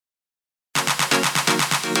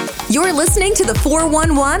You're listening to the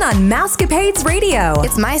 411 on Mousecapades Radio.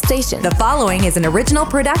 It's my station. The following is an original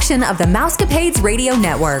production of the Mousecapades Radio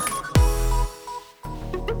Network.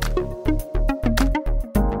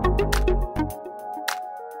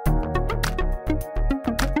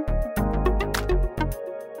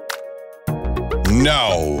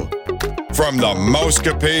 Now, from the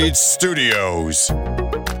Mousecapades Studios,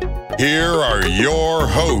 here are your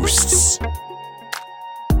hosts.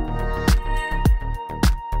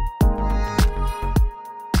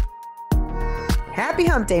 Happy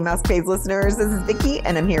Hump Day, Mousecapades listeners. This is Vicki,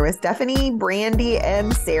 and I'm here with Stephanie, Brandy,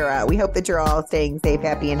 and Sarah. We hope that you're all staying safe,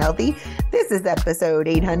 happy, and healthy. This is episode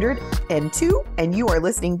 802, and you are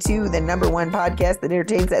listening to the number one podcast that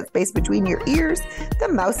entertains that space between your ears, the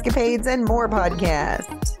Mousecapades and More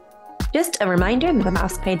podcast. Just a reminder that the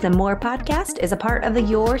Mousecapades and More podcast is a part of the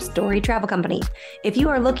Your Story Travel Company. If you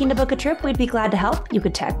are looking to book a trip, we'd be glad to help. You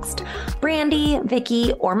could text Brandy,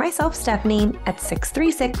 Vicki, or myself, Stephanie, at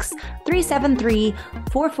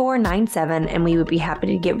 636-373-4497, and we would be happy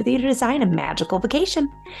to get with you to design a magical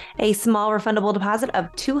vacation. A small refundable deposit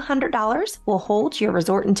of $200 will hold your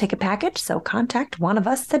resort and ticket package, so contact one of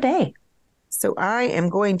us today. So I am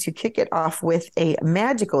going to kick it off with a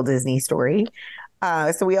magical Disney story.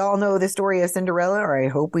 So we all know the story of Cinderella, or I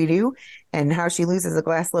hope we do, and how she loses a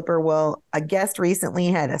glass slipper. Well, a guest recently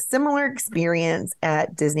had a similar experience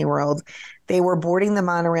at Disney World. They were boarding the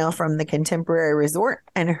monorail from the Contemporary Resort,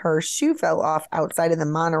 and her shoe fell off outside of the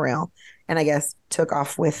monorail, and I guess took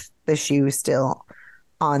off with the shoe still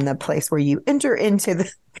on the place where you enter into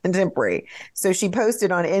the Contemporary. So she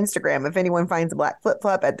posted on Instagram, if anyone finds a black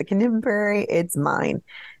flip-flop at the Contemporary, it's mine.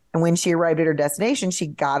 And when she arrived at her destination, she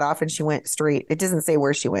got off and she went straight. It doesn't say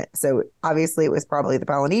where she went. So obviously it was probably the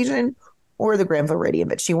Polynesian or the Grand Floridian.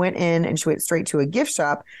 But she went in and she went straight to a gift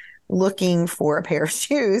shop looking for a pair of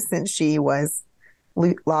shoes since she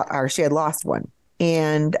had lost one.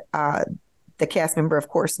 And the cast member, of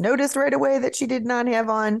course, noticed right away that she did not have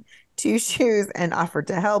on two shoes and offered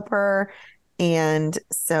to help her. And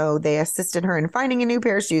so they assisted her in finding a new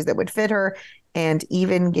pair of shoes that would fit her, and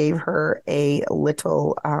even gave her a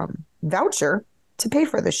little voucher to pay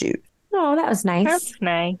for the shoes. Oh, that was nice. That's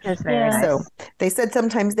nice. That's very nice. So they said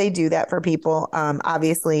sometimes they do that for people.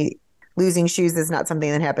 Obviously, losing shoes is not something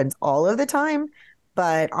that happens all of the time,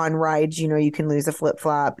 but on rides, you can lose a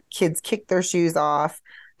flip-flop. Kids kick their shoes off.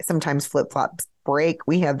 Sometimes flip-flops break.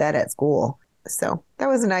 We have that at school. So that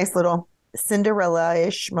was a nice little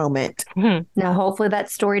Cinderella-ish moment. Now, hopefully that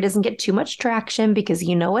story doesn't get too much traction, because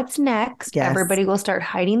you know what's next. Yes. Everybody will start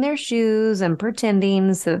hiding their shoes and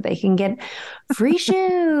pretending so that they can get free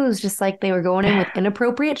shoes, just like they were going in with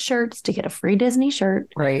inappropriate shirts to get a free Disney shirt.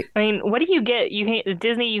 Right. I mean, what do you get? At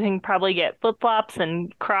Disney, you can probably get flip-flops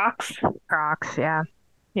and Crocs. Crocs, yeah.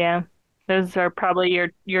 Yeah, those are probably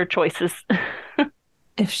your choices.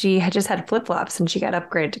 If she had just had flip-flops and she got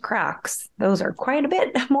upgraded to Crocs, those are quite a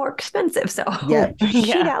bit more expensive. So Yeah.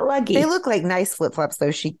 she got lucky. They look like nice flip-flops,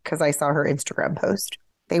 though, because I saw her Instagram post.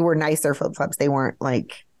 They were nicer flip-flops. They weren't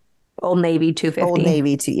like Old Navy 250. Old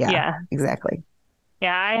Navy too. Yeah, Yeah. exactly.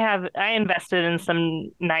 Yeah, I invested in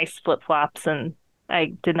some nice flip-flops, and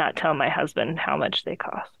I did not tell my husband how much they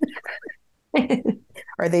cost.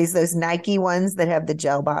 Are these those Nike ones that have the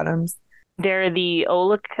gel bottoms? They're the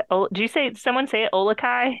someone say it,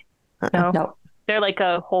 Olakai? No. No. They're like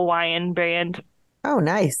a Hawaiian brand. Oh,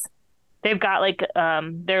 nice. They've got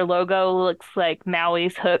their logo looks like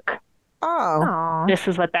Maui's hook. Oh, Aw. This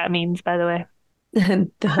is what that means, by the way. The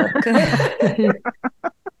hook.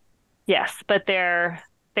 Yes, but they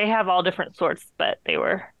have all different sorts, but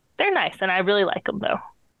they're nice, and I really like them though.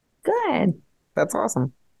 Good. that's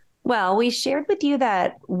awesome. Well, we shared with you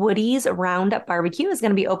that Woody's Roundup Barbecue is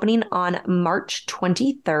going to be opening on March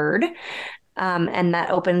 23rd. And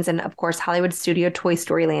that opens in, of course, Hollywood Studio Toy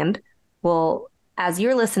Story Land. Well, as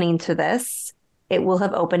you're listening to this, it will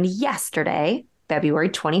have opened yesterday, February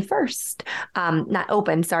 21st. Not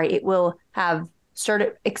open, sorry. It will have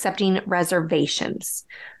started accepting reservations.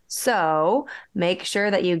 So make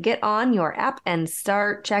sure that you get on your app and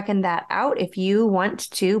start checking that out if you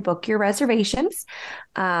want to book your reservations.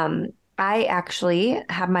 I actually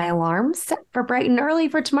have my alarm set for bright and early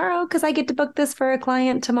for tomorrow because I get to book this for a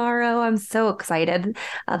client tomorrow. I'm so excited.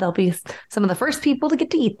 They'll be some of the first people to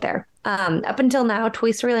get to eat there. Up until now,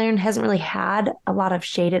 Toy Story Land hasn't really had a lot of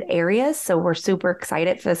shaded areas, so we're super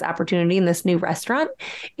excited for this opportunity in this new restaurant.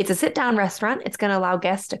 It's a sit-down restaurant. It's going to allow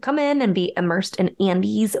guests to come in and be immersed in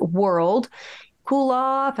Andy's world. cool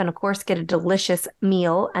off, and of course, get a delicious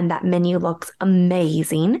meal. And that menu looks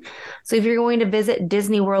amazing. So if you're going to visit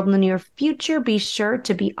Disney World in the near future, be sure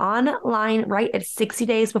to be online right at 60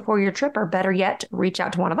 days before your trip, or better yet, reach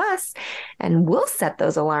out to one of us and we'll set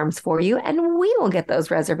those alarms for you and we will get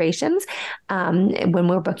those reservations when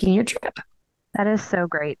we're booking your trip. That is so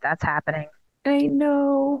great. That's happening. I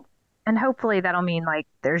know. And hopefully that'll mean like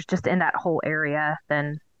there's just in that whole area,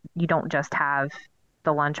 then you don't just have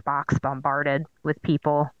the lunchbox bombarded with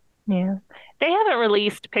people. Yeah. They haven't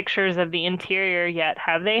released pictures of the interior yet,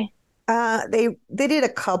 have they? They did a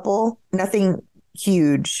couple, nothing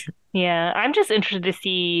huge. Yeah, I'm just interested to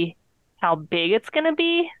see how big it's going to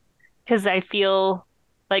be, because I feel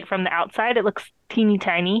like from the outside it looks teeny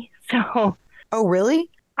tiny. So Oh, really?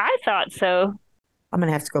 I thought so. I'm going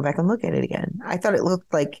to have to go back and look at it again. I thought it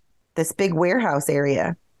looked like this big warehouse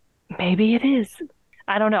area. Maybe it is.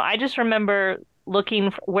 I don't know. I just remember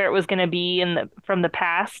looking where it was going to be from the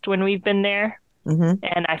past when we've been there. Mm-hmm.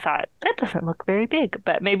 And I thought, that doesn't look very big,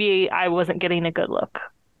 but maybe I wasn't getting a good look.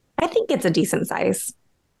 I think it's a decent size.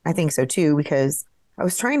 I think so too, because I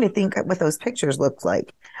was trying to think what those pictures looked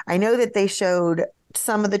like. I know that they showed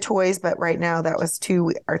some of the toys, but right now that was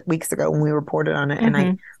 2 weeks ago when we reported on it.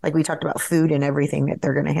 Mm-hmm. And we talked about food and everything that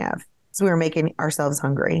they're going to have. So we were making ourselves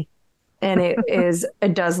hungry. And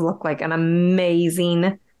it does look like an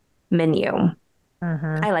amazing menu.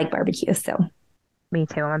 Mm-hmm. I like barbecue, so. Me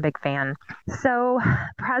too. I'm a big fan. So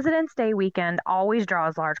President's Day weekend always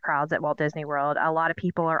draws large crowds at Walt Disney World. A lot of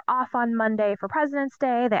people are off on Monday for President's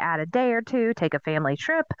Day. They add a day or two, take a family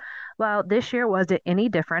trip. Well, this year wasn't any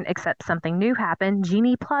different, except something new happened.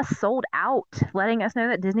 Genie Plus sold out, letting us know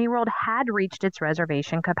that Disney World had reached its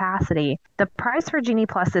reservation capacity. The price for Genie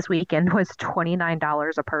Plus this weekend was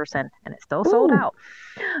 $29 a person, and it still sold out.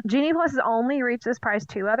 Genie Plus has only reached this price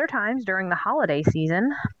 2 other times during the holiday season.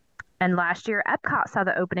 And last year, Epcot saw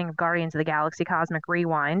the opening of Guardians of the Galaxy Cosmic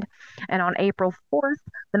Rewind. And on April 4th,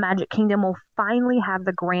 the Magic Kingdom will finally have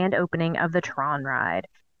the grand opening of the Tron ride.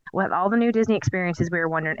 With all the new Disney experiences, we were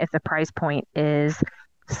wondering if the price point is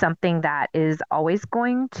something that is always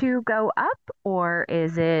going to go up, or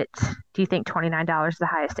do you think $29 is the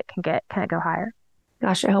highest it can get? Can it go higher?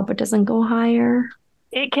 Gosh, I hope it doesn't go higher.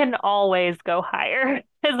 It can always go higher,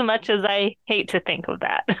 as much as I hate to think of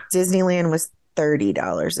that. Disneyland was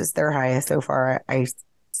 $30 is their highest so far. I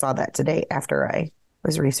saw that today after I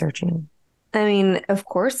was researching. I mean, of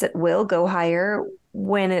course it will go higher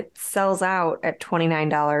when it sells out at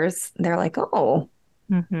 $29. They're like, oh,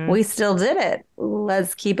 we still did it.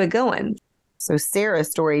 Let's keep it going. So Sarah's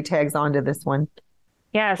story tags onto this one.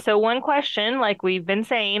 Yeah, so one question, like we've been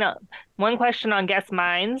saying, one question on guest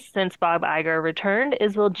minds since Bob Iger returned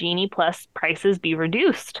is, will Genie Plus prices be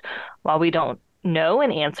reduced? While we don't know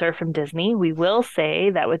an answer from Disney, we will say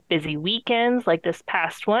that with busy weekends like this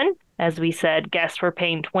past one, as we said, guests were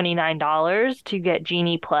paying $29 to get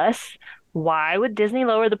Genie Plus. Why would Disney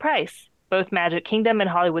lower the price? Both Magic Kingdom and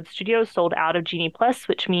Hollywood Studios sold out of Genie Plus,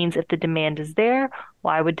 which means if the demand is there,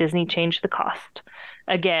 why would Disney change the cost?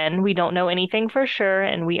 Again, we don't know anything for sure,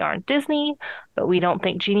 and we aren't Disney, but we don't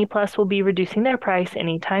think Genie Plus will be reducing their price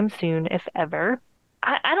anytime soon, if ever.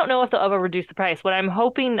 I don't know if they'll ever reduce the price. What I'm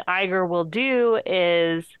hoping Iger will do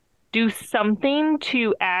is do something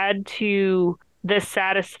to add to the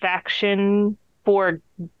satisfaction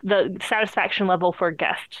level for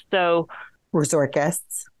guests. So resort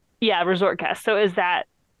guests. Yeah, resort guests. So is that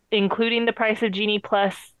including the price of Genie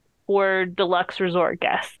Plus for deluxe resort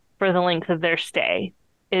guests for the length of their stay?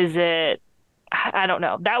 Is it? I don't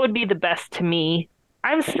know. That would be the best to me.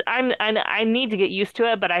 I need to get used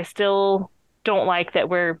to it, but I still don't like that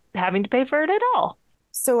we're having to pay for it at all.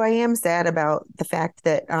 So I am sad about the fact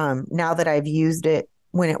that now that I've used it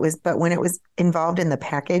when it was involved in the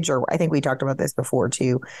package, or I think we talked about this before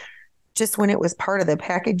too, just when it was part of the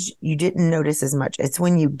package, you didn't notice as much. It's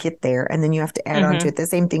when you get there and then you have to add on to it. The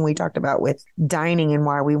same thing we talked about with dining and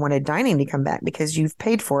why we wanted dining to come back, because you've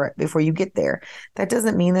paid for it before you get there. That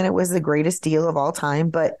doesn't mean that it was the greatest deal of all time,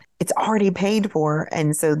 but it's already paid for.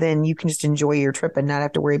 And so then you can just enjoy your trip and not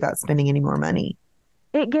have to worry about spending any more money.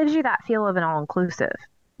 It gives you that feel of an all-inclusive.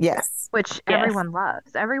 Yes. Which everyone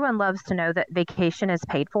loves. Everyone loves to know that vacation is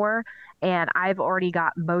paid for. And I've already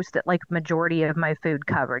got majority of my food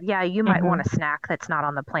covered. Yeah, you might want a snack that's not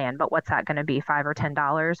on the plan, but what's that going to be, $5 or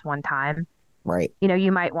 $10 one time? Right. You know,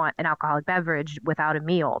 you might want an alcoholic beverage without a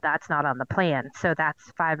meal. That's not on the plan. So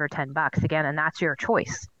that's $5 or $10 again, and that's your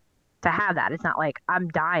choice. to have that. It's not like I'm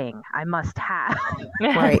dying, I must have.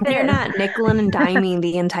 Right. They're not nickel and diming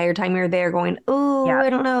the entire time you're there going, oh, Yeah. I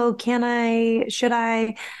don't know. Can I? Should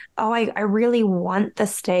I? Oh, I really want the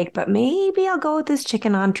steak, but maybe I'll go with this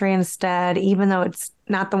chicken entree instead, even though it's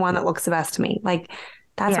not the one that looks the best to me. Like,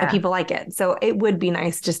 that's why Yeah. people like it. So it would be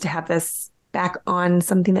nice just to have this back on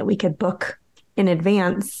something that we could book in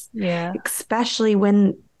advance, Yeah. especially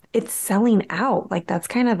when it's selling out. Like, that's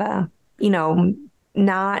kind of a,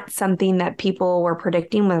 not something that people were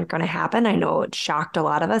predicting was going to happen. I know it shocked a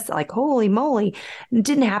lot of us, like, holy moly. It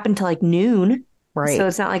didn't happen till like noon. Right. So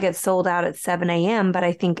it's not like it sold out at 7 a.m., but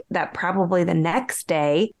I think that probably the next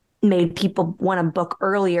day made people want to book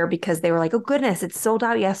earlier because they were like, oh goodness, it's sold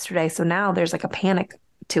out yesterday. So now there's like a panic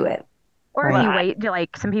to it. Or Right. if you wait,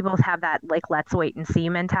 like some people have that like let's wait and see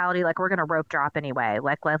mentality. Like we're gonna rope drop anyway.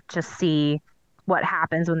 Like let's just see what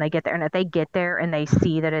happens when they get there. And if they get there and they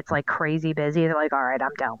see that it's like crazy busy, they're like, all right,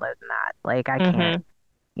 I'm downloading that. Like I can't,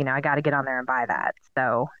 I got to get on there and buy that.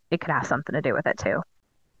 So it could have something to do with it too.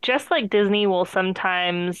 Just like Disney will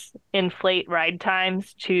sometimes inflate ride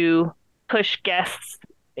times to push guests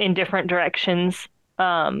in different directions.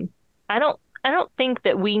 I don't think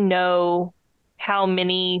that we know how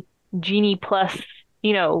many Genie Plus,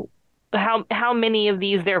 how many of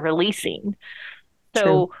these they're releasing. So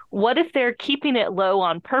True. what if they're keeping it low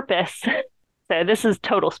on purpose? So this is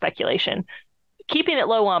total speculation. Keeping it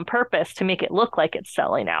low on purpose to make it look like it's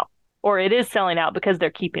selling out, or it is selling out because they're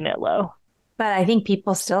keeping it low. But I think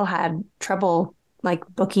people still had trouble like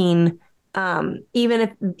booking,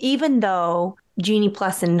 even though Genie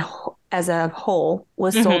Plus as a whole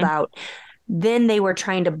was sold out. Then they were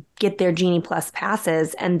trying to get their Genie Plus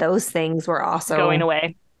passes, and those things were also Going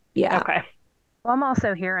away. Yeah. Okay. Well, I'm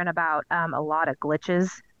also hearing about a lot of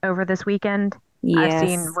glitches over this weekend. Yes. I've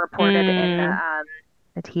seen reported in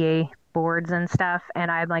the TA boards and stuff,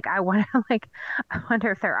 and I'm like, I wonder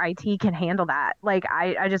if their IT can handle that. Like,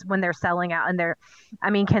 I just when they're selling out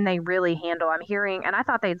and can they really handle? I'm hearing, and I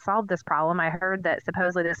thought they'd solved this problem. I heard that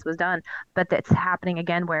supposedly this was done, but that's happening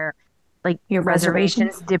again, where like Your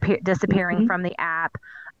reservations disappearing Mhm. from the app,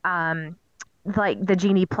 like the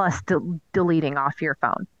Genie Plus deleting off your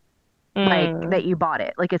phone, like that you bought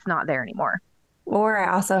it, like it's not there anymore. Or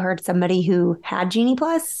I also heard somebody who had Genie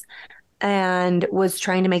Plus and was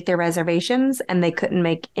trying to make their reservations, and they couldn't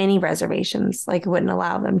make any reservations. Like, it wouldn't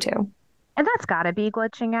allow them to. And that's got to be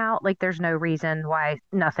glitching out. Like, there's no reason why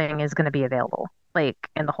nothing is going to be available, like,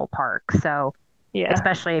 in the whole park. So, Yeah.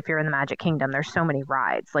 especially if you're in the Magic Kingdom, there's so many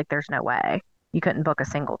rides. Like, there's no way you couldn't book a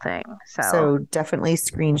single thing. So definitely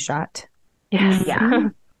screenshot. Yes. Yeah,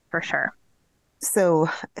 for sure. So,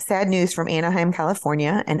 sad news from Anaheim,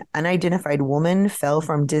 California. An unidentified woman fell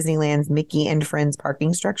from Disneyland's Mickey and Friends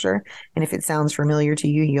parking structure. And if it sounds familiar to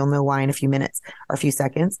you, you'll know why in a few minutes or a few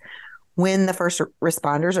seconds. When the first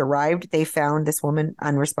responders arrived, they found this woman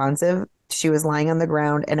unresponsive. She was lying on the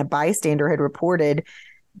ground, and a bystander had reported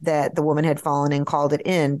that the woman had fallen and called it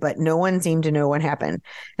in, but no one seemed to know what happened.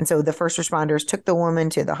 And so the first responders took the woman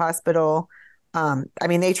to the hospital.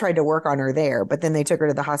 They tried to work on her there, but then they took her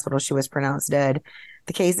to the hospital. She was pronounced dead.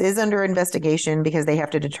 The case is under investigation because they have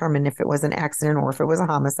to determine if it was an accident or if it was a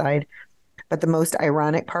homicide. But the most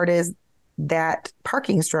ironic part is that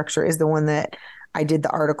parking structure is the one that I did the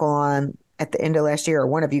article on at the end of last year, or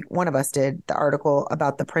one of us did the article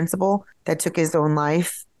about the principal that took his own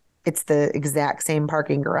life. It's the exact same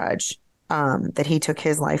parking garage that he took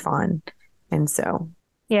his life on. And so.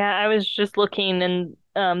 Yeah, I was just looking, and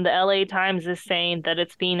the LA Times is saying that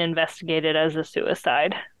it's being investigated as a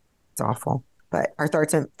suicide. It's awful. But our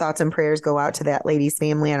thoughts and prayers go out to that lady's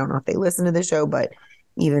family. I don't know if they listen to the show, but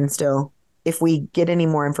even still, if we get any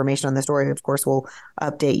more information on the story, of course, we'll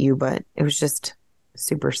update you. But it was just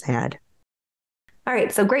super sad. All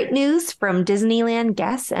right, so great news from Disneyland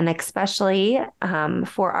guests, and especially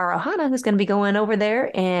for our Ohana, who's going to be going over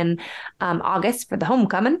there in August for the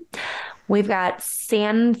homecoming. We've got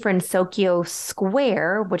San Francisco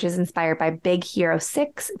Square, which is inspired by Big Hero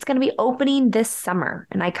 6. It's going to be opening this summer.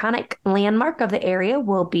 An iconic landmark of the area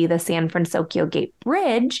will be the San Francisco Gate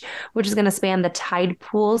Bridge, which is going to span the tide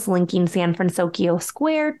pools linking San Francisco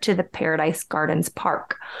Square to the Paradise Gardens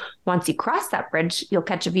Park. Once you cross that bridge, you'll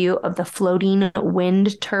catch a view of the floating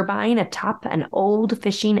wind turbine atop an old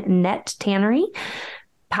fishing net tannery,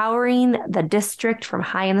 powering the district from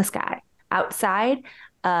high in the sky. Outside,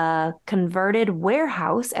 a converted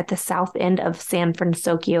warehouse at the south end of San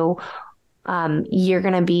Francisco. You're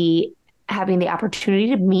going to be having the opportunity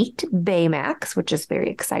to meet Baymax, which is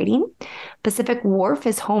very exciting. Pacific Wharf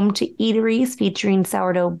is home to eateries featuring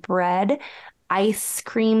sourdough bread, ice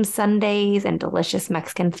cream sundaes and delicious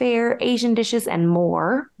Mexican fare, Asian dishes, and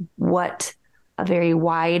more. What a very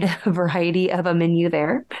wide variety of a menu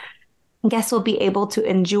there. Guests will be able to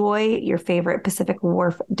enjoy your favorite Pacific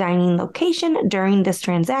Wharf dining location during this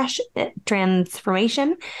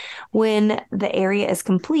transformation. When the area is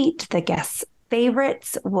complete, the guests'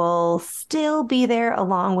 favorites will still be there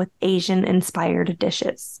along with Asian-inspired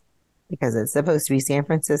dishes. Because it's supposed to be San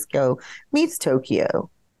Francisco meets Tokyo.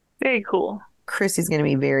 Very cool. Chrissy's going to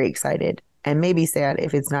be very excited and maybe sad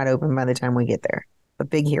if it's not open by the time we get there.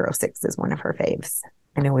 But Big Hero 6 is one of her faves.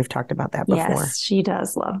 I know we've talked about that before. Yes, she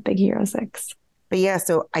does love Big Hero 6. But yeah,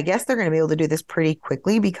 so I guess they're going to be able to do this pretty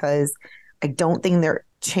quickly because I don't think they're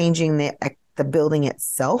changing the building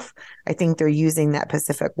itself. I think they're using that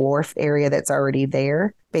Pacific Wharf area that's already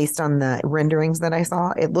there based on the renderings that I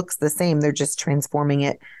saw. It looks the same. They're just transforming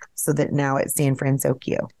it so that now it's San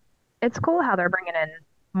Francisco. It's cool how they're bringing in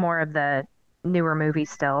more of the newer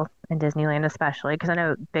movies still in Disneyland, especially because I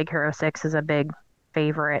know Big Hero 6 is a big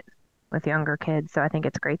favorite with younger kids. So I think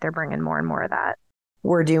it's great they're bringing more and more of that.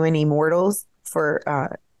 We're doing Immortals for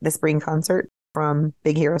the spring concert from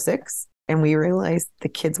Big Hero 6. And we realized the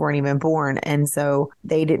kids weren't even born. And so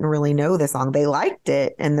they didn't really know the song. They liked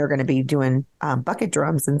it. And they're going to be doing bucket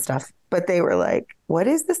drums and stuff. But they were like, what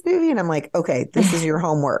is this movie? And I'm like, okay, this is your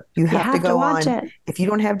homework. You have to go watch on. It. If you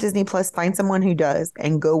don't have Disney Plus, find someone who does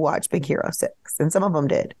and go watch Big Hero 6. And some of them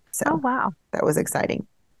did. So Oh, wow. that was exciting.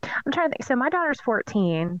 I'm trying to think. So my daughter's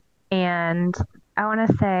 14, and I want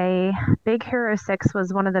to say Big Hero 6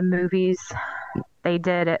 was one of the movies they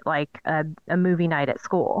did at like a movie night at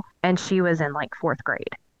school, and she was in like 4th grade.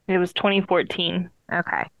 It was 2014.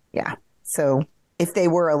 Okay. Yeah. So if they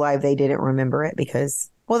were alive, they didn't remember it because,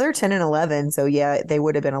 well, they're 10 and 11. So yeah, they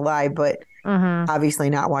would have been alive, but obviously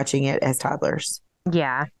not watching it as toddlers.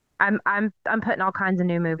 Yeah. I'm putting all kinds of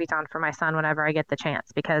new movies on for my son whenever I get the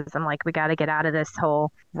chance because I'm like, we got to get out of this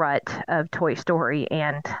whole rut of Toy Story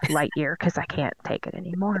and Lightyear because I can't take it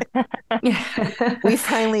anymore. We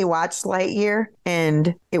finally watched Lightyear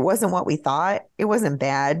and it wasn't what we thought. It wasn't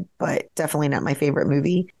bad, but definitely not my favorite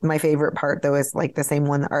movie. My favorite part though is like the same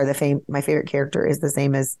one, or my favorite character is the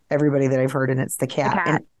same as everybody that I've heard, and it's the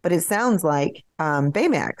cat. But it sounds like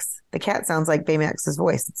Baymax. The cat sounds like Baymax's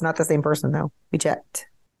voice. It's not the same person though. We checked.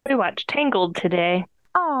 We watched Tangled today.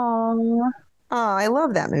 Oh, I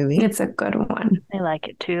love that movie. It's a good one. I like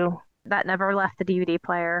it too. That never left the DVD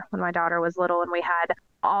player when my daughter was little, and we had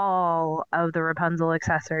all of the Rapunzel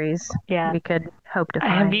accessories we could hope to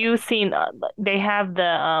find. Have you seen, they have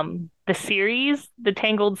the series, the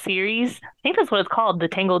Tangled series. I think that's what it's called, the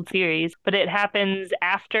Tangled series, but it happens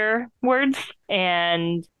afterwards,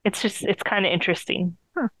 and it's kind of interesting.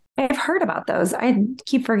 I've heard about those. I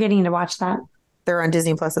keep forgetting to watch that. They're on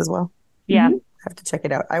Disney Plus as well. Yeah. I have to check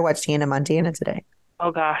it out. I watched Hannah Montana today. Oh,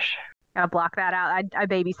 gosh. I'll block that out. I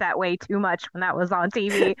babysat way too much when that was on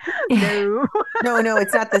TV. No. No,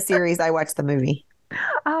 it's not the series. I watched the movie.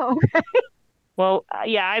 Oh, okay. Well,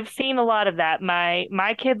 yeah, I've seen a lot of that.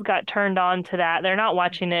 My kids got turned on to that. They're not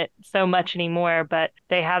watching it so much anymore, but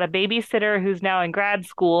they had a babysitter who's now in grad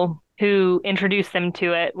school who introduced them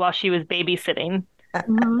to it while she was babysitting.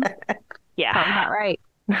 Yeah. Sounds about right.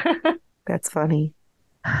 That's funny.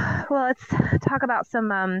 Well, let's talk about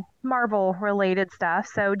some Marvel-related stuff.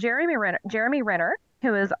 So Jeremy Renner,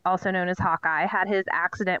 who is also known as Hawkeye, had his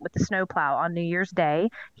accident with the snowplow on New Year's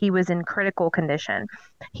Day. He was in critical condition.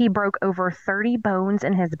 He broke over 30 bones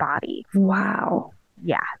in his body. Wow.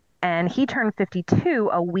 Yeah. And he turned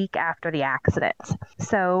 52 a week after the accident.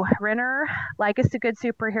 So Renner, like a good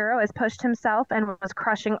superhero, has pushed himself and was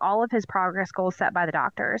crushing all of his progress goals set by the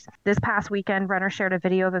doctors. This past weekend, Renner shared a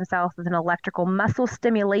video of himself with an electrical muscle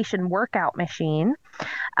stimulation workout machine.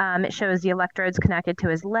 It shows the electrodes connected to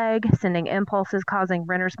his leg, sending impulses causing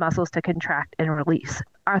Renner's muscles to contract and release.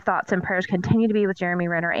 Our thoughts and prayers continue to be with Jeremy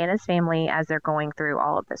Renner and his family as they're going through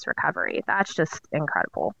all of this recovery. That's just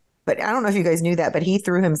incredible. But I don't know if you guys knew that, but he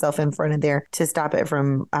threw himself in front of there to stop it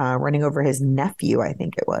from running over his nephew, I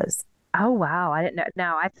think it was. Oh, wow. I didn't know.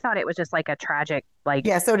 No, I thought it was just like a tragic, like,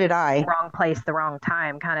 yeah, so did I. Wrong place, the wrong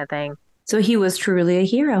time kind of thing. So he was truly a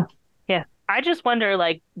hero. Yeah. I just wonder,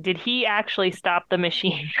 like, did he actually stop the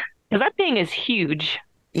machine? Because that thing is huge.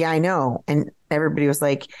 Yeah, I know. And everybody was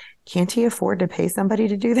like, can't he afford to pay somebody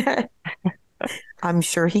to do that? I'm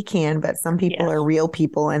sure he can, but some people are real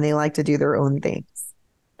people and they like to do their own things.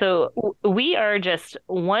 So we are just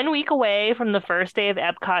 1 week away from the first day of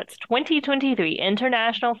Epcot's 2023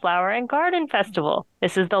 International Flower and Garden Festival.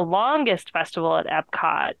 This is the longest festival at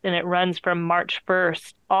Epcot, and it runs from March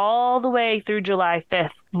 1st all the way through July 5th.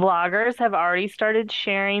 Vloggers have already started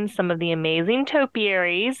sharing some of the amazing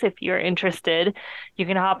topiaries. If you're interested, you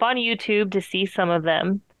can hop on YouTube to see some of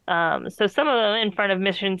them. So some of them in front of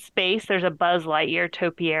Mission Space, there's a Buzz Lightyear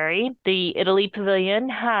topiary. The Italy Pavilion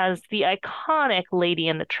has the iconic Lady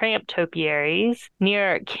and the Tramp topiaries.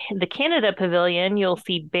 Near the Canada Pavilion, you'll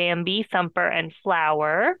see Bambi, Thumper, and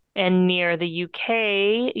Flower. And near the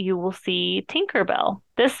UK, you will see Tinkerbell.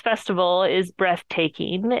 This festival is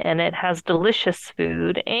breathtaking, and it has delicious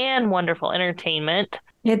food and wonderful entertainment.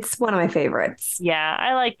 It's one of my favorites. Yeah,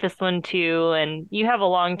 I like this one too, and you have a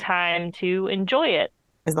long time to enjoy it.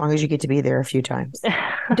 As long as you get to be there a few times.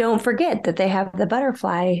 Don't forget that they have the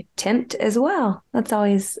butterfly tent as well. That's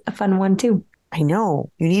always a fun one too. I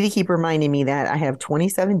know. You need to keep reminding me that. I have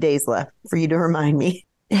 27 days left for you to remind me.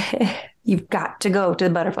 You've got to go to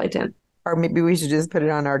the butterfly tent. Or maybe we should just put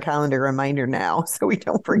it on our calendar reminder now so we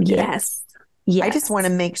don't forget. Yes. Yes. I just want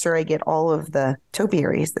to make sure I get all of the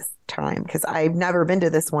topiaries this time because I've never been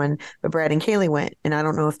to this one, but Brad and Kaylee went, and I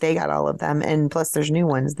don't know if they got all of them. And plus, there's new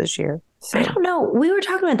ones this year. So. I don't know. We were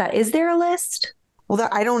talking about that. Is there a list? Well,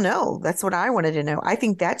 I don't know. That's what I wanted to know. I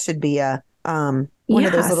think that should be a one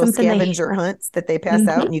of those little scavenger hunts that they pass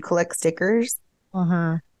out and you collect stickers.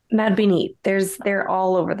 That'd be neat. They're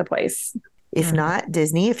all over the place. If not,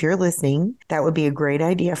 Disney, if you're listening, that would be a great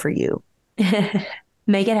idea for you.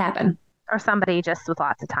 Make it happen. Or somebody just with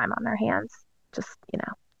lots of time on their hands. Just,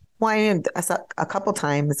 Well, a couple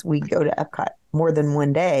times we go to Epcot more than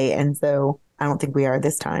one day. And so I don't think we are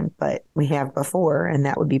this time, but we have before. And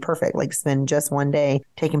that would be perfect. Like spend just one day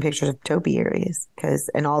taking pictures of topiaries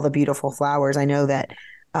and all the beautiful flowers. I know that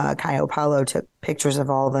Caio Paulo took pictures of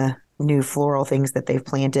all the new floral things that they've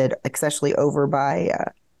planted, especially over by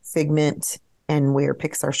Figment and where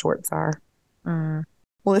Pixar Shorts are.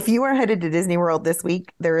 Well, if you are headed to Disney World this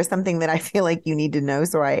week, there is something that I feel like you need to know.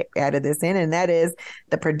 So I added this in, and that is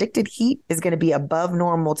the predicted heat is going to be above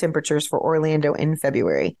normal temperatures for Orlando in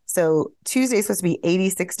February. So Tuesday is supposed to be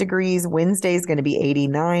 86 degrees, Wednesday is going to be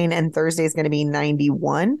 89, and Thursday is going to be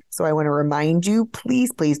 91. So I want to remind you,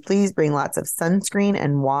 please, please, please bring lots of sunscreen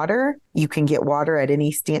and water. You can get water at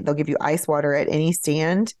any stand. They'll give you ice water at any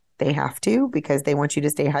stand. They have to because they want you to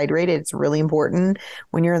stay hydrated. It's really important.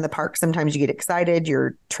 When you're in the park, sometimes you get excited.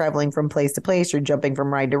 You're traveling from place to place. You're jumping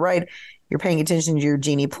from ride to ride. You're paying attention to your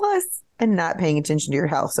Genie Plus and not paying attention to your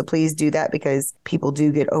health. So please do that because people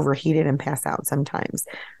do get overheated and pass out sometimes.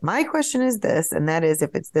 My question is this, and that is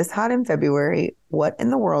if it's this hot in February, what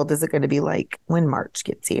in the world is it going to be like when March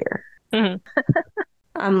gets here?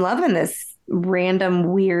 I'm loving this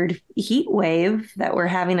random weird heat wave that we're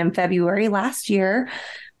having in February. Last year,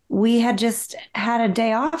 we had just had a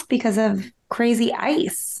day off because of crazy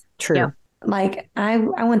ice. True. Yep. Like, I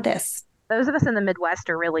want this. those of us in the Midwest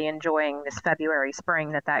are really enjoying this February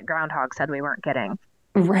spring that groundhog said we weren't getting.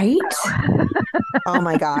 Right? Oh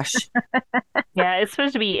my gosh. Yeah, it's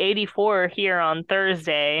supposed to be 84 here on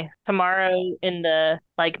Thursday. Tomorrow in the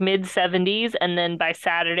mid 70s, and then by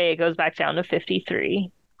Saturday it goes back down to 53.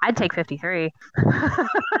 I'd take 53.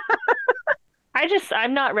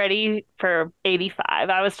 I'm not ready for 85.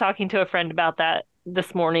 I was talking to a friend about that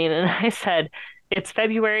this morning, and I said, it's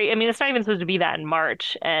February. I mean, it's not even supposed to be that in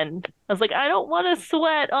March. And I was like, I don't want to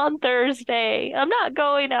sweat on Thursday. I'm not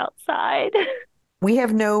going outside. We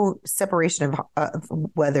have no separation of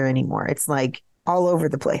weather anymore. It's like all over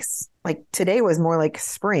the place. Like today was more like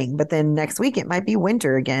spring, but then next week it might be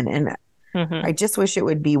winter again. And I just wish it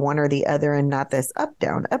would be one or the other and not this up,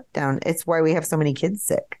 down, up, down. It's why we have so many kids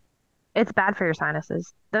sick. It's bad for your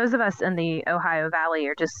sinuses. Those of us in the Ohio Valley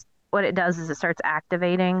are just, what it does is it starts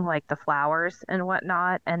activating like the flowers and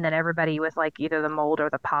whatnot. And then everybody with like either the mold or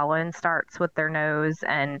the pollen starts with their nose,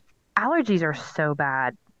 and allergies are so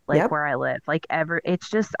bad. Where I live, it's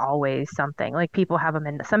just always something. Like people have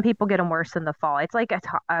them some people get them worse in the fall. It's like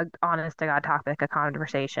a honest to God topic of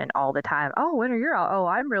conversation all the time. Oh, when are you out? Oh,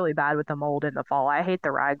 I'm really bad with the mold in the fall. I hate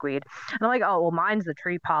the ragweed. And I'm like, oh, well, mine's the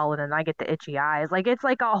tree pollen and I get the itchy eyes. Like it's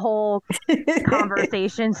like a whole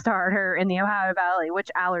conversation starter in the Ohio Valley. Which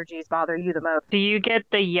allergies bother you the most? Do you get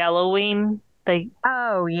the yellowing?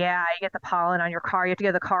 Oh yeah, you get the pollen on your car. You have to go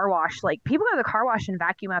to the car wash. Like people go to the car wash and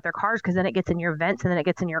vacuum out their cars because then it gets in your vents and then it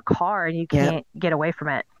gets in your car and you can't get away from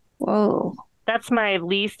it. Whoa. That's my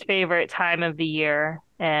least favorite time of the year.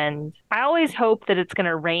 And I always hope that it's going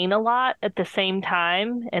to rain a lot at the same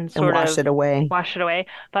time and sort wash of it away. wash it away.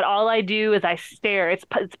 But all I do is I stare. It's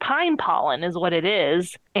pine pollen is what it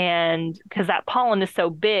is. And because that pollen is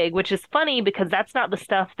so big, which is funny because that's not the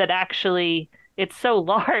stuff that actually, it's so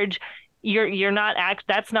large. You're not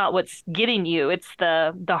that's not what's getting you. It's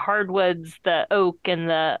the hardwoods, the oak,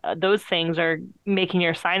 and those things are making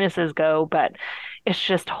your sinuses go. But it's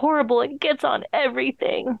just horrible. It gets on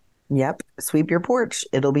everything. Yep. Sweep your porch.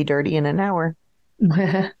 It'll be dirty in an hour.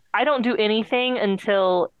 I don't do anything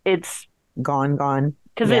until it's Gone.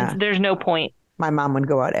 because Yeah. there's no point. My mom would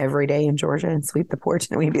go out every day in Georgia and sweep the porch,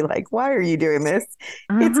 and we'd be like, "Why are you doing this?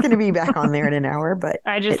 It's going to be back on there in an hour." But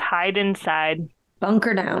I just hide inside.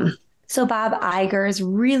 Bunker down. So Bob Iger is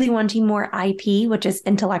really wanting more IP, which is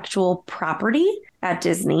intellectual property at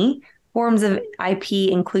Disney. Forms of IP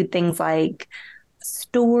include things like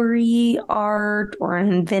story, art, or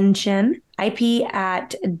an invention. IP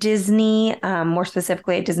at Disney, more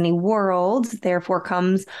specifically at Disney World, therefore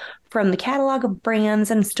comes from the catalog of brands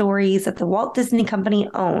and stories that the Walt Disney Company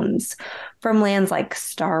owns. From lands like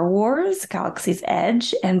Star Wars, Galaxy's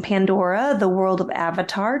Edge, and Pandora, the world of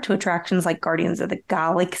Avatar, to attractions like Guardians of the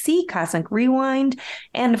Galaxy, Cosmic Rewind,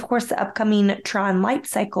 and of course the upcoming Tron Light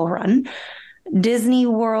Cycle run. Disney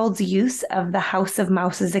World's use of the House of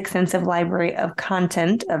Mouse's extensive library of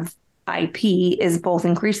content of IP is both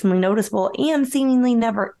increasingly noticeable and seemingly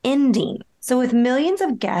never ending. So with millions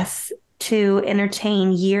of guests to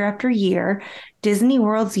entertain year after year, Disney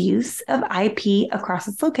World's use of IP across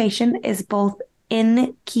its location is both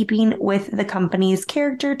in keeping with the company's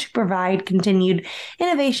character to provide continued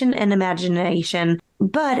innovation and imagination,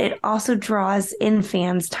 but it also draws in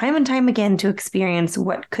fans time and time again to experience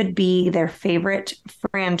what could be their favorite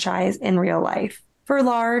franchise in real life. For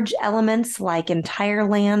large elements like entire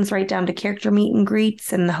lands right down to character meet and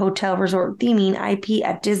greets and the hotel resort theming, IP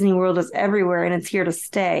at Disney World is everywhere and it's here to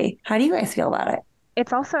stay. How do you guys feel about it?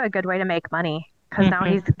 It's also a good way to make money because now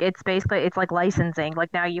it's like licensing.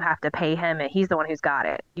 Like now you have to pay him and he's the one who's got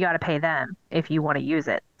it. You got to pay them if you want to use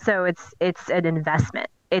it. So it's an investment.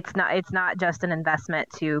 It's not just an investment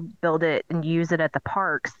to build it and use it at the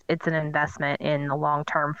parks. It's an investment in the long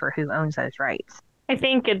term for who owns those rights. I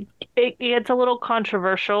think it's a little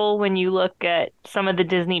controversial when you look at some of the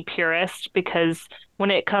Disney purists because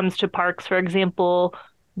when it comes to parks, for example,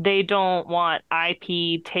 they don't want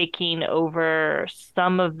IP taking over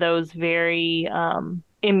some of those very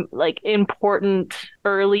important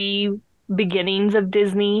early beginnings of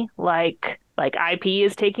Disney, like IP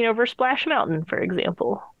is taking over Splash Mountain, for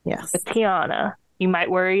example. yes. With Tiana. You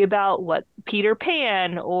might worry about what Peter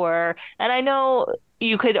Pan and I know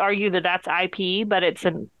you could argue that that's IP, but it's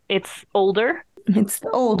older. It's the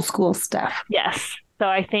old school stuff. Yes. So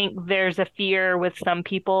I think there's a fear with some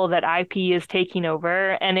people that IP is taking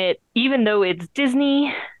over, and even though it's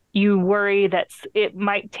Disney, you worry that it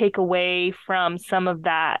might take away from some of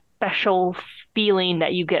that special feeling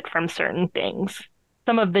that you get from certain things.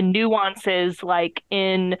 Some of the nuances, like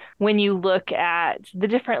when you look at the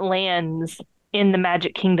different lands in the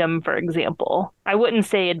Magic Kingdom, for example. I wouldn't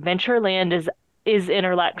say Adventureland is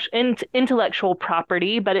intellectual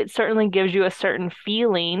property, but it certainly gives you a certain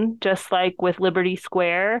feeling, just like with Liberty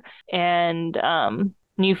Square and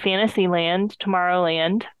New Fantasyland,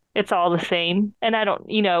 Tomorrowland. It's all the same. And I don't,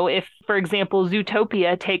 if, for example,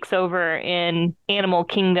 Zootopia takes over in Animal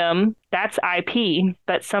Kingdom, that's IP.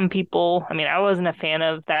 But some people, I wasn't a fan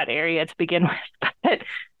of that area to begin with, but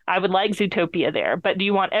I would like Zootopia there. But do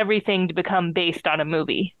you want everything to become based on a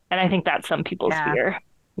movie? And I think that's some people's fear.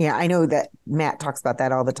 Yeah, I know that Matt talks about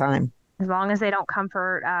that all the time. As long as they don't come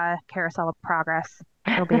for Carousel of Progress,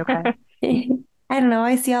 it'll be okay. I don't know.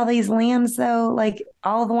 I see all these lands, though, like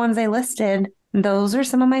all the ones I listed. Those are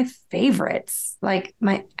some of my favorites, like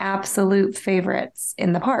my absolute favorites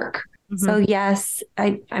in the park. Mm-hmm. So, yes,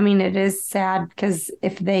 I mean, it is sad because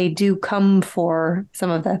if they do come for some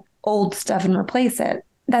of the old stuff and replace it,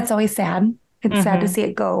 that's always sad. It's sad to see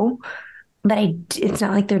it go. But it's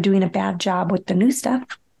not like they're doing a bad job with the new stuff.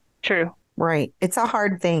 True. Right. It's a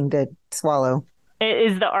hard thing to swallow.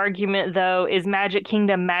 Is the argument, though, is Magic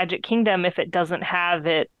Kingdom if it doesn't have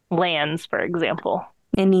lands, for example?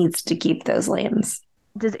 It needs to keep those lands.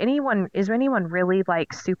 Is anyone really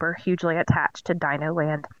like super hugely attached to Dino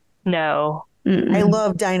Land? No. Mm-mm. I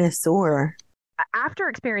love Dinosaur. after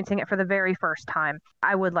experiencing it for the very first time,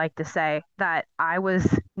 I would like to say that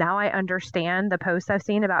now I understand the posts I've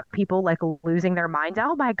seen about people like losing their minds.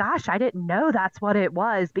 Oh my gosh, I didn't know that's what it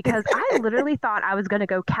was, because I literally thought I was going to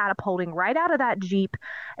go catapulting right out of that Jeep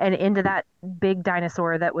and into that big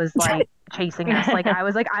dinosaur that was like chasing us. Like I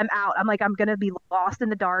was like, I'm out. I'm like, I'm going to be lost in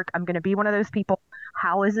the dark. I'm going to be one of those people.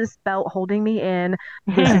 How is this belt holding me in?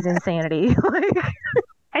 This is insanity.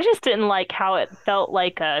 I just didn't like how it felt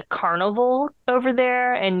like a carnival over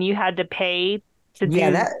there, and you had to pay to do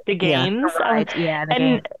the games.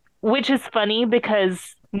 Which is funny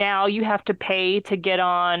because now you have to pay to get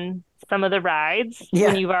on some of the rides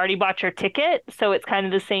when you've already bought your ticket. So it's kind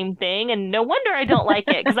of the same thing. And no wonder I don't like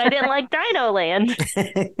it, because I didn't like Dino Land.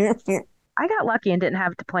 I got lucky and didn't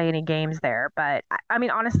have to play any games there. But I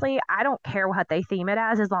mean, honestly, I don't care what they theme it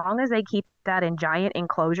as long as they keep that in giant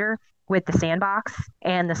enclosure with the sandbox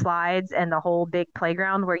and the slides and the whole big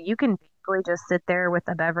playground where you can basically just sit there with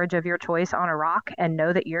a beverage of your choice on a rock and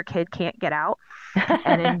know that your kid can't get out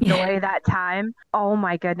and enjoy that time. Oh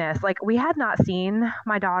my goodness. Like, we had not seen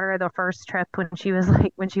my daughter the first trip when she was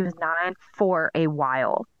 9 for a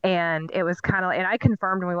while. And it was kind of, and I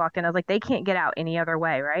confirmed when we walked in, I was like, they can't get out any other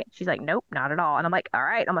way, right? She's like, nope, not at all. And I'm like, all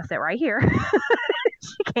right, I'm gonna sit right here.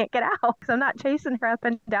 She can't get out. So I'm not chasing her up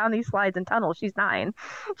and down these slides and tunnels. She's 9.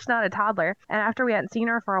 She's not a toddler. And after we hadn't seen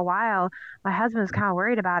her for a while, my husband was kind of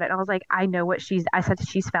worried about it. And I was like, I said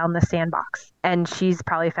she's found the sandbox, and she's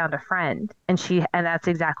probably found a friend. And that's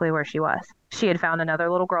exactly where she was. She had found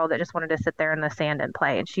another little girl that just wanted to sit there in the sand and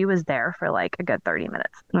play. And she was there for like a good 30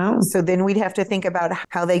 minutes. Oh. So then we'd have to think about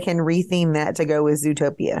how they can retheme that to go with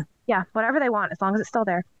Zootopia. Yeah, whatever they want, as long as it's still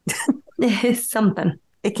there. It's something.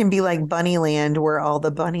 It can be like Bunnyland, where all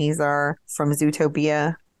the bunnies are from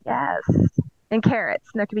Zootopia. Yes. And carrots.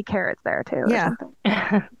 There could be carrots there too. Yeah.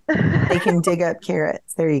 They can dig up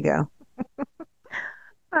carrots. There you go.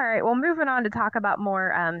 All right. Well, moving on to talk about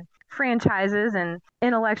more franchises and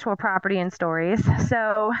intellectual property and stories.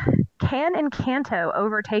 So, can Encanto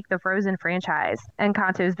overtake the Frozen franchise?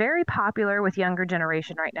 Encanto is very popular with younger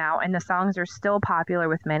generation right now, and the songs are still popular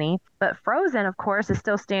with many. But Frozen, of course, is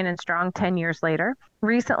still standing strong 10 years later.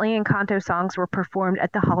 Recently, Encanto songs were performed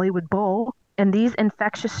at the Hollywood Bowl, and these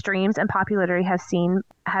infectious streams and popularity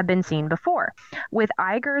have been seen before. With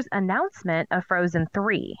Iger's announcement of Frozen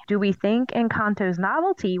 3, do we think Encanto's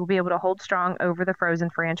novelty will be able to hold strong over the Frozen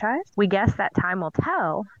franchise? We guess that time will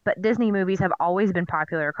tell, but Disney movies have always been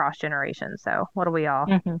popular across generations. So what do we all?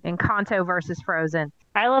 Encanto versus Frozen.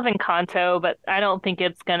 I love Encanto, but I don't think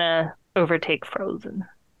it's going to overtake Frozen.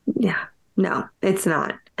 Yeah, no, it's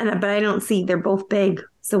not. But I don't see, they're both big.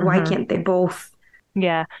 So why can't they both?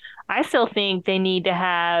 Yeah. I still think they need to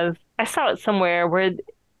have, I saw it somewhere where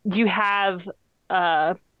you have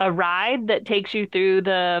a ride that takes you through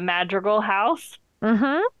the Madrigal house.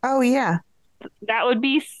 Oh, yeah. That would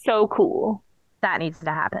be so cool. That needs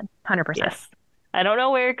to happen. 100%. Yes. I don't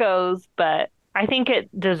know where it goes, but I think it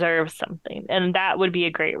deserves something. And that would be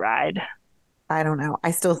a great ride. I don't know.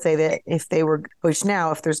 I still say that if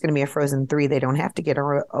there's going to be a Frozen 3, they don't have to get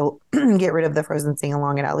rid of the Frozen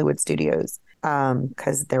sing-along at Hollywood Studios,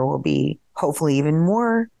 because there will be hopefully even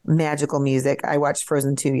more magical music. I watched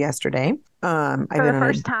Frozen 2 yesterday. For the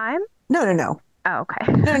first time? No. Oh,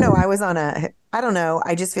 okay. No. I was on I don't know.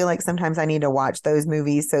 I just feel like sometimes I need to watch those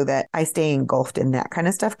movies so that I stay engulfed in that kind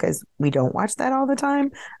of stuff, because we don't watch that all the time.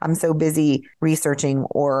 I'm so busy researching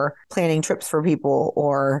or planning trips for people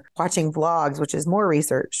or watching vlogs, which is more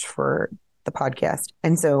research for the podcast.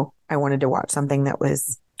 And so I wanted to watch something that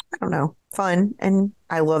was, I don't know, fun. And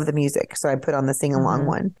I love the music. So I put on the sing-along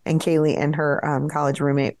one. And Kaylee and her college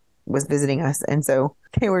roommate was visiting us. And so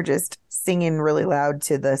they were just singing really loud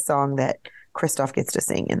to the song that Kristoff gets to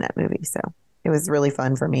sing in that movie. So it was really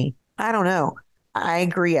fun for me. I don't know. I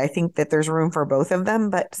agree. I think that there's room for both of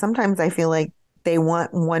them, but sometimes I feel like they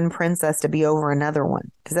want one princess to be over another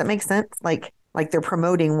one. Does that make sense? Like they're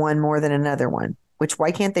promoting one more than another one, which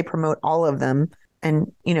why can't they promote all of them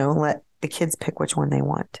and, let the kids pick which one they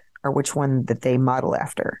want or which one that they model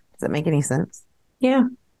after? Does that make any sense? Yeah.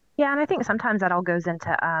 Yeah. And I think sometimes that all goes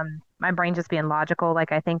into my brain just being logical.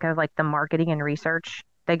 Like I think of like the marketing and research.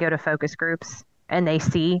 They go to focus groups and they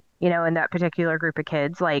see, in that particular group of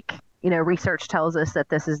kids, like, research tells us that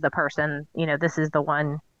this is the person, this is the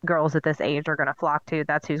one girls at this age are going to flock to.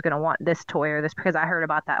 That's who's going to want this toy or this, because I heard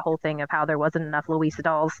about that whole thing of how there wasn't enough Louisa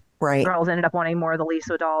dolls. Right. Girls ended up wanting more of the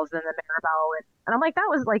Lisa dolls than the Maribel. And I'm like, that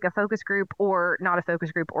was like a focus group or not a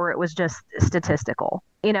focus group, or it was just statistical,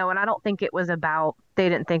 and I don't think it was about, they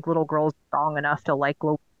didn't think little girls were strong enough to like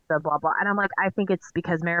Louisa, blah, blah. And I'm like, I think it's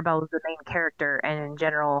because Maribel was the main character, and in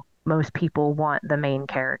general, most people want the main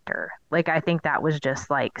character. Like, I think that was just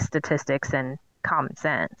like statistics and common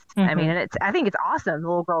sense. I mean, and I think it's awesome. The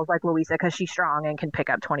little girl's like Louisa because she's strong and can pick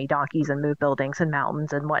up 20 donkeys and move buildings and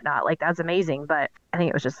mountains and whatnot. Like, that's amazing. But I think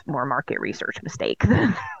it was just more market research mistake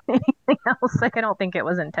than anything else. Like, I don't think it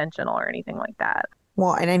was intentional or anything like that.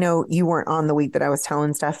 Well, and I know you weren't on the week that I was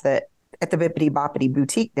telling Steph that at the Bippity Boppity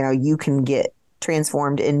Boutique now you can get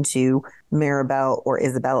transformed into Maribel or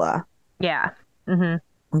Isabella. Yeah. Mm-hmm.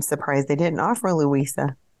 I'm surprised they didn't offer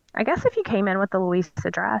Louisa. I guess if you came in with the Louisa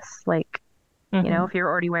dress, like, you know, if you're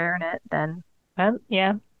already wearing it, then.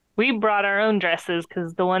 Yeah. We brought our own dresses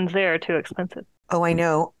because the ones there are too expensive. Oh, I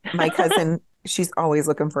know. My cousin, she's always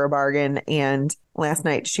looking for a bargain. And last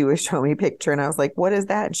night she was showing me a picture and I was like, what is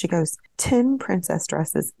that? And she goes, 10 princess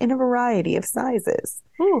dresses in a variety of sizes.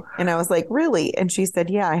 Ooh. And I was like, really? And she said,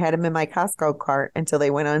 yeah, I had them in my Costco cart until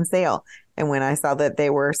they went on sale. And when I saw that they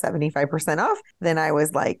were 75% off, then I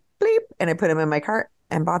was like, bleep. And I put them in my cart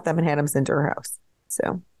and bought them and had them sent to her house.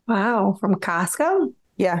 So. Wow. From Costco?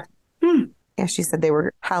 Yeah. Yeah, she said they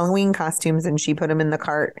were Halloween costumes and she put them in the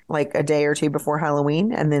cart like a day or two before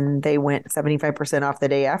Halloween. And then they went 75% off the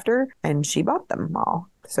day after and she bought them all.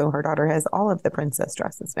 So her daughter has all of the princess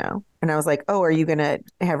dresses now. And I was like, oh, are you going to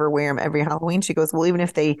have her wear them every Halloween? She goes, well, even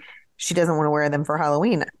if she doesn't want to wear them for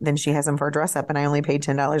Halloween, then she has them for a dress up and I only paid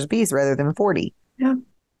 $10 a piece rather than $40. Yeah.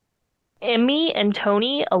 Emmy and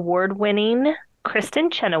Tony award-winning Kristen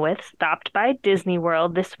Chenoweth stopped by Disney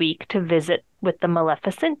World this week to visit with the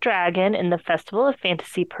Maleficent Dragon in the Festival of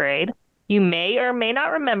Fantasy Parade. You may or may not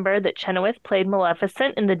remember that Chenoweth played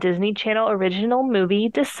Maleficent in the Disney Channel original movie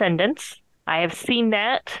Descendants. I have seen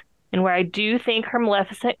that, and where I do think her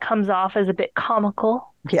Maleficent comes off as a bit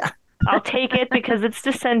comical. Yeah. I'll take it because it's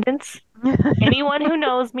Descendants. Anyone who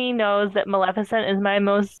knows me knows that Maleficent is my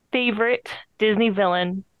most favorite Disney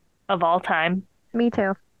villain of all time. Me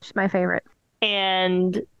too. She's my favorite.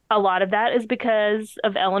 And a lot of that is because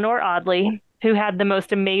of Eleanor Audley, who had the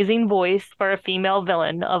most amazing voice for a female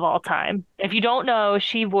villain of all time. If you don't know,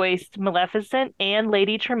 she voiced Maleficent and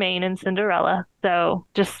Lady Tremaine in Cinderella. So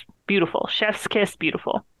just beautiful. Chef's kiss,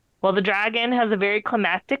 beautiful. Well, the dragon has a very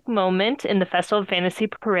climactic moment in the Festival of Fantasy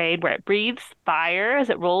Parade where it breathes fire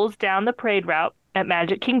as it rolls down the parade route at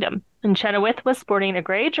Magic Kingdom. And Chenoweth was sporting a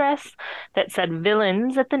gray dress that said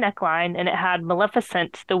villains at the neckline, and it had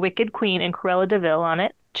Maleficent, the Wicked Queen, and Cruella de Vil on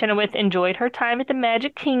it. Chenoweth enjoyed her time at the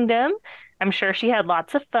Magic Kingdom. I'm sure she had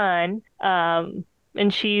lots of fun. And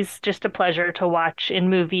she's just a pleasure to watch in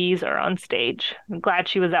movies or on stage. I'm glad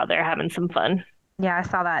she was out there having some fun. Yeah, I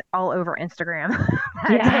saw that all over Instagram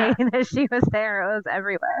that day that she was there. It was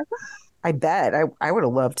everywhere. I bet. I would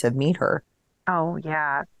have loved to meet her. Oh,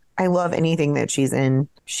 yeah. I love anything that she's in.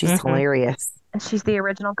 She's hilarious. And she's the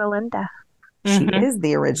original Galinda. She is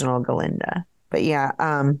the original Galinda. But yeah,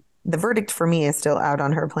 the verdict for me is still out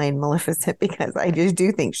on her playing Maleficent because I just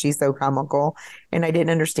do think she's so comical. And I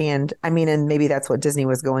didn't understand. I mean, and maybe that's what Disney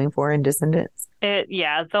was going for in Descendants.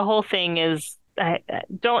 The whole thing is,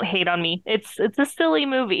 don't hate on me. It's a silly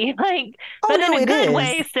movie, like, but in a good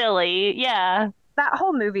way, silly. Yeah. That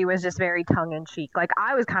whole movie was just very tongue in cheek. Like,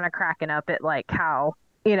 I was kind of cracking up at like how,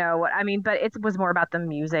 you know what I mean, but it was more about the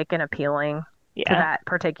music and appealing to that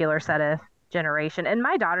particular set of generation. And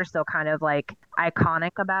my daughter's still kind of like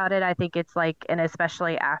iconic about it. I think it's like, and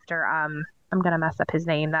especially after I'm gonna mess up his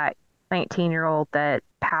name, that 19-year-old that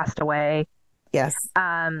passed away. Yes.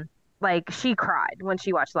 Like, she cried when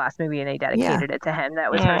she watched the last movie and they dedicated it to him.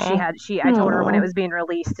 That was her. I told her when it was being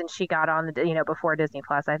released and she got on the, before Disney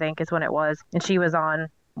Plus, I think is when it was. And she was on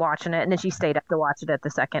watching it. And then she stayed up to watch it at the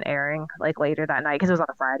second airing, like later that night, because it was on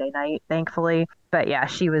a Friday night, thankfully. But yeah,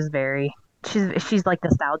 she was she's like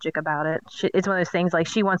nostalgic about it. It's one of those things, like,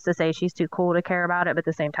 she wants to say she's too cool to care about it, but at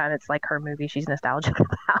the same time, it's like her movie she's nostalgic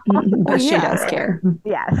about. But she does care.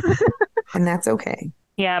 Yes. And that's okay.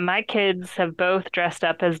 Yeah, my kids have both dressed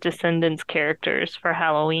up as Descendants characters for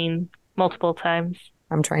Halloween multiple times.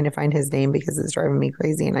 I'm trying to find his name because it's driving me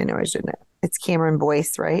crazy and I know I shouldn't. It's Cameron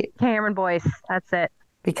Boyce, right? Cameron Boyce. That's it.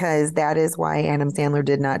 Because that is why Adam Sandler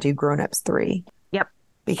did not do Grown Ups 3. Yep.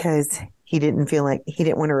 Because he didn't feel like he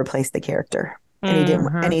didn't want to replace the character. And he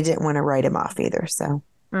didn't want to write him off either. So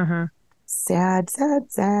sad.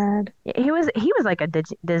 He was like a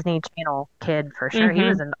Disney Channel kid for sure. He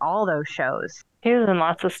was in all those shows. He was in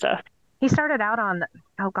lots of stuff. He started out on,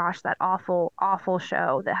 that awful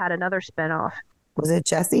show that had another spinoff. Was it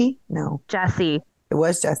Jessie? No. Jessie. It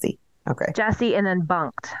was Jessie. Okay. Jessie, and then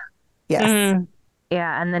Bunked. Yes.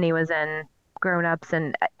 Yeah, and then he was in Grown Ups,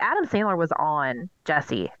 and Adam Sandler was on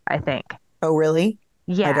Jessie, I think. Oh, really?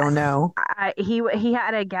 Yes. I don't know. He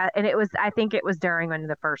had a guess, and I think it was during when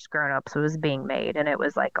the first Grown Ups was being made, and it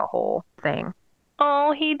was like a whole thing.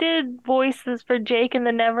 Oh, he did voices for Jake and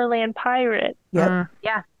the Neverland Pirate. Yep.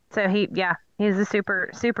 Yeah. So he's a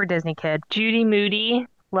super Disney kid. Judy Moody,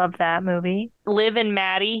 love that movie. Liv and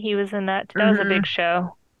Maddie, he was in that. That was a big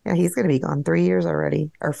show. Yeah, he's going to be gone 3 years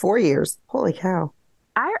already, or 4 years. Holy cow.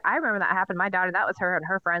 I remember that happened. My daughter, that was her and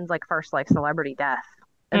her friends' like first like celebrity death.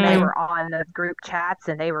 And they were on the group chats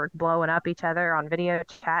and they were blowing up each other on video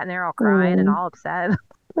chat and they're all crying and all upset.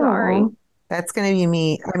 Sorry. That's going to be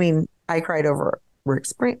me. I mean, I cried over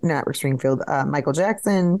not Rick Springfield, Michael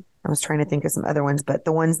Jackson. I was trying to think of some other ones, but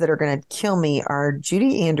the ones that are going to kill me are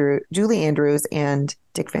Julie Andrews and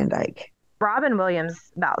Dick Van Dyke. Robin Williams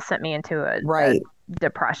about sent me into a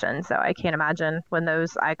depression. So I can't imagine when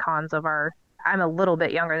those icons of I'm a little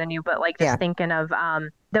bit younger than you, but like just thinking of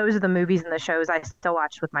those are the movies and the shows I still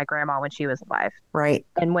watched with my grandma when she was alive. Right.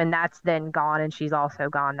 And when that's then gone and she's also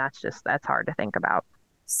gone, that's hard to think about.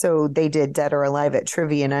 So they did Dead or Alive at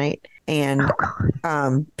trivia night and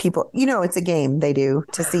people, it's a game they do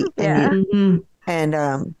to see. And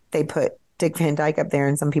they put Dick Van Dyke up there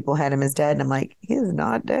and some people had him as dead. And I'm like, he's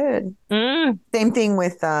not dead. Same thing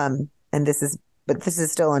with, and this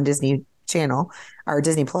is still on Disney Channel or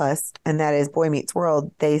Disney Plus, and that is Boy Meets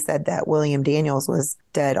World. They said that William Daniels was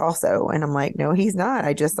dead also, and I'm like, no, he's not.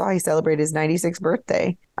 I just saw he celebrated his 96th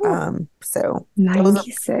birthday. So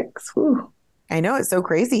 96. I know, it's so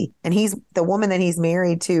crazy. And he's the woman that he's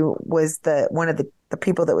married to was one of the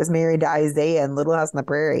people that was married to Isaiah in Little House on the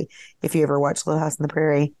Prairie. If you ever watched Little House on the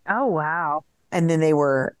Prairie. Oh wow! And then they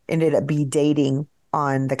ended up dating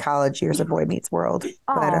on the college years of Boy Meets World.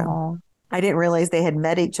 But I didn't realize they had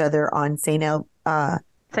met each other on St.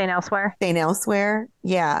 Elsewhere. St. Elsewhere,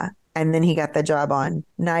 yeah. And then he got the job on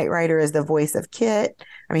Knight Rider as the voice of Kit.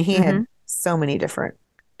 I mean, he had so many different.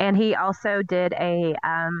 And he also did a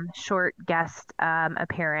short guest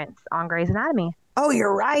appearance on Grey's Anatomy. Oh,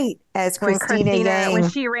 you're right. As Christina Yang. When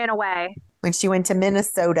she ran away. When she went to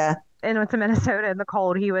Minnesota. And went to Minnesota in the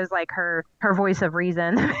cold. He was like her voice of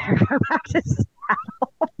reason. Go back to Seattle.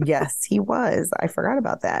 Yes, he was. I forgot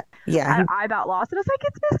about that. Yeah. I about lost it. I was like,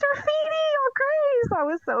 it's Mr. Feeny on Grey's. I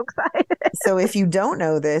was so excited. So if you don't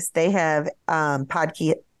know this, they have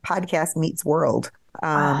Podcast Meets World.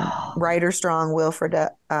 Ryder Strong, Will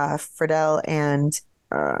Friedle, and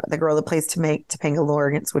the girl that plays Topanga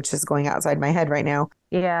Lawrence, which is going outside my head right now.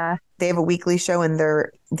 Yeah. They have a weekly show and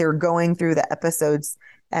they're going through the episodes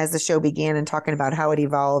as the show began and talking about how it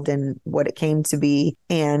evolved and what it came to be.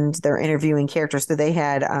 And they're interviewing characters. So they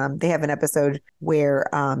have an episode where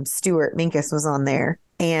Stuart Minkus was on there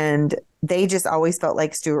and they just always felt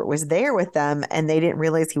like Stuart was there with them and they didn't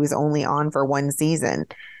realize he was only on for one season.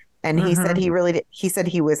 And he said he said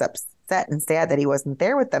he was upset and sad that he wasn't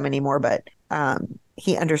there with them anymore, but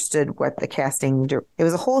he understood what the casting, it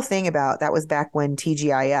was a whole thing about, that was back when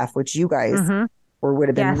TGIF, which you guys would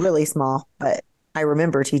have been really small, but I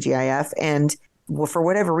remember TGIF. And for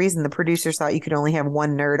whatever reason, the producers thought you could only have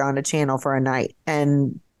one nerd on a channel for a night.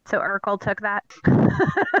 And so Urkel took that.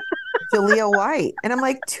 Jaleel White. And I'm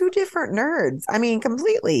like, two different nerds. I mean,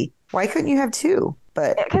 completely. Why couldn't you have two?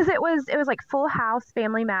 But because it was like Full House,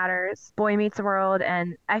 Family Matters, Boy Meets World,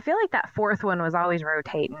 and I feel like that fourth one was always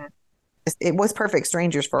rotating. It was Perfect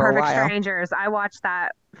Strangers for a while. Perfect Strangers. I watched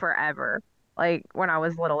that forever. Like when I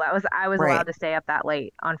was little, I was allowed to stay up that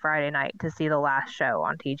late on Friday night to see the last show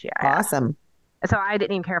on TGI. Awesome. So I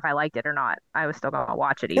didn't even care if I liked it or not. I was still going to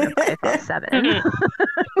watch it even if I was 7.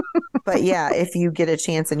 But yeah, if you get a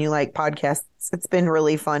chance and you like podcasts, it's been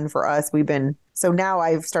really fun for us. So now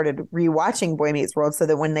I've started rewatching Boy Meets World so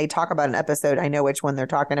that when they talk about an episode, I know which one they're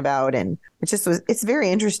talking about. And it's very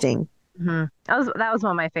interesting. Mm-hmm. That was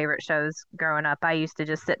one of my favorite shows growing up. I used to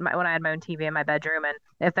just sit when I had my own TV in my bedroom, and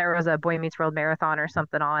if there was a Boy Meets World marathon or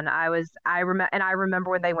something on, I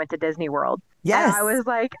remember when they went to Disney World. Yes, and I was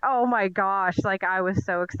like, oh my gosh, like I was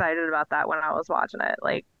so excited about that when I was watching it.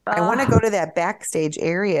 Like, I want to go to that backstage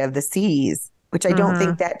area of the Seas, which I don't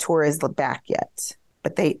think that tour is back yet.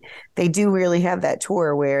 But they do really have that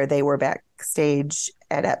tour where they were backstage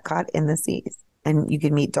at Epcot in the Seas, and you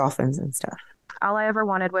could meet dolphins and stuff. All I ever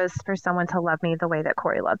wanted was for someone to love me the way that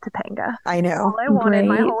Corey loved Topanga. I know. All I wanted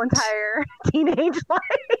my whole entire teenage life.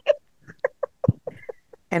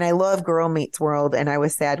 And I love Girl Meets World, and I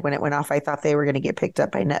was sad when it went off. I thought they were going to get picked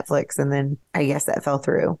up by Netflix, and then I guess that fell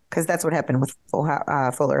through because that's what happened with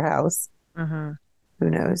Fuller House. Mm-hmm. Who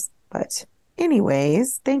knows? But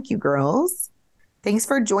anyways, thank you, girls. Thanks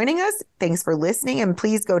for joining us. Thanks for listening. And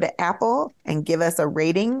please go to Apple and give us a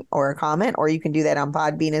rating or a comment, or you can do that on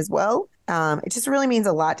Podbean as well. It just really means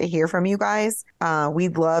a lot to hear from you guys.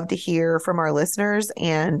 We'd love to hear from our listeners,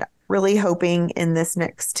 and really hoping in this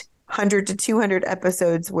next 100 to 200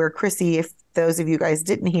 episodes where Chrissy, if those of you guys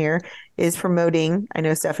didn't hear, is promoting, I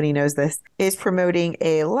know Stephanie knows this, is promoting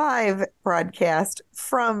a live broadcast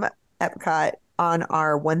from Epcot on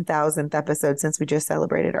our 1000th episode, since we just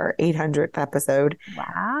celebrated our 800th episode.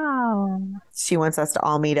 Wow. She wants us to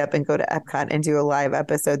all meet up and go to Epcot and do a live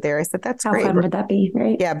episode there. I said, that's How great. fun would that be,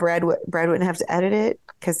 right? Yeah, Brad wouldn't have to edit it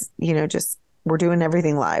because, just we're doing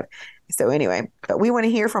everything live. So anyway, but we want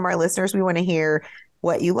to hear from our listeners. We want to hear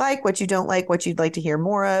what you like, what you don't like, what you'd like to hear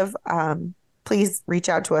more of. Please reach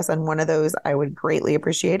out to us on one of those. I would greatly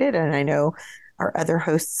appreciate it. And I know our other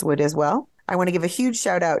hosts would as well. I want to give a huge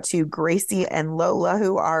shout out to Gracie and Lola,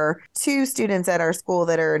 who are 2 students at our school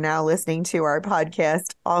that are now listening to our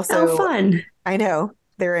podcast. Also, fun. I know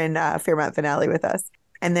they're in Fairmont Finale with us.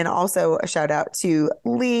 And then also a shout out to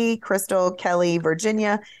Lee, Crystal, Kelly,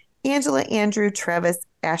 Virginia, Angela, Andrew, Travis,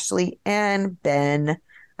 Ashley, and Ben.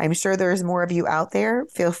 I'm sure there's more of you out there.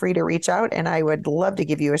 Feel free to reach out, and I would love to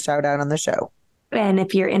give you a shout out on the show. And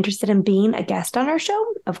if you're interested in being a guest on our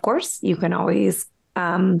show, of course, you can always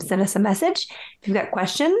send us a message. If you've got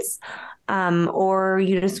questions or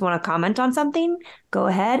you just want to comment on something, go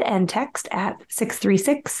ahead and text at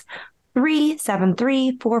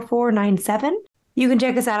 636-373-4497. You can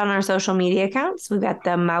check us out on our social media accounts. We've got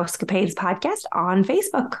the Mousecapades podcast on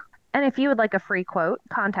Facebook. And if you would like a free quote,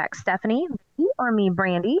 contact Stephanie or me,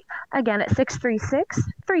 Brandy, again at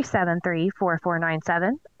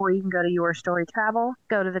 636-373-4497. Or you can go to Your Story Travel,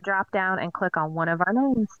 go to the drop down and click on one of our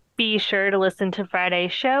names. Be sure to listen to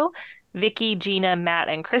Friday's show. Vicky, Gina, Matt,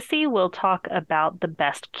 and Chrissy will talk about the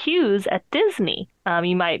best queues at Disney.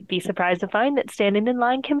 You might be surprised to find that standing in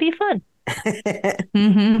line can be fun.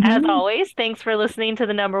 As always, thanks for listening to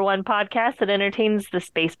the #1 podcast that entertains the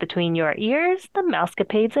space between your ears, the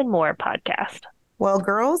Mousecapades and More podcast. Well,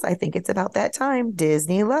 girls, I think it's about that time.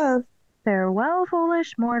 Disney love. Farewell,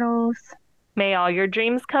 foolish mortals. May all your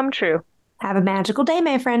dreams come true. Have a magical day,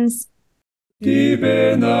 my friends. Deep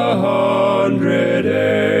in the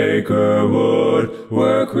 100-acre wood,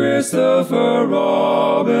 where Christopher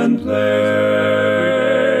Robin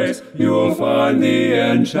plays, you'll find the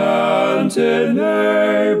enchanted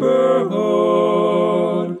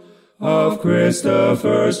neighborhood of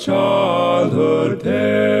Christopher's childhood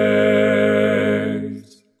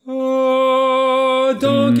days. A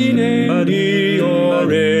donkey named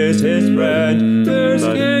Eeyore is his friend. There's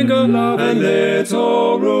King Olaf and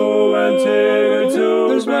Little Roo and Tigger too.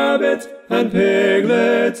 There's rabbits and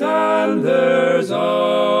piglets and there's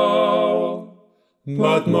Owl.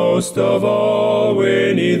 But most of all,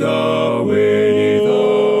 Winnie the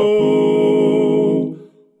Pooh.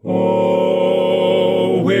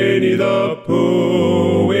 Oh, Winnie the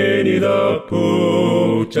Pooh, Winnie the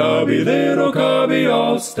Pooh. Chubby little cubby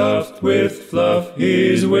all stuffed with fluff.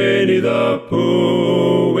 He's Winnie the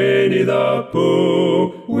Pooh, Winnie the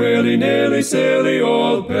Pooh. Willy-nilly silly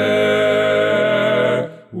old bear.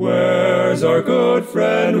 Where's our good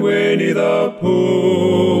friend Winnie the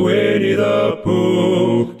Pooh, Winnie the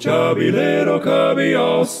Pooh? Chubby little cubby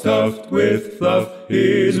all stuffed with fluff.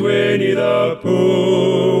 He's Winnie the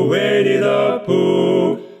Pooh, Winnie the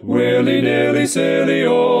Pooh. Willy-nilly silly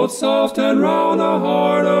old soft and round, a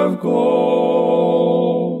heart of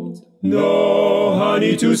gold. No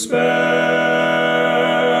honey to spare.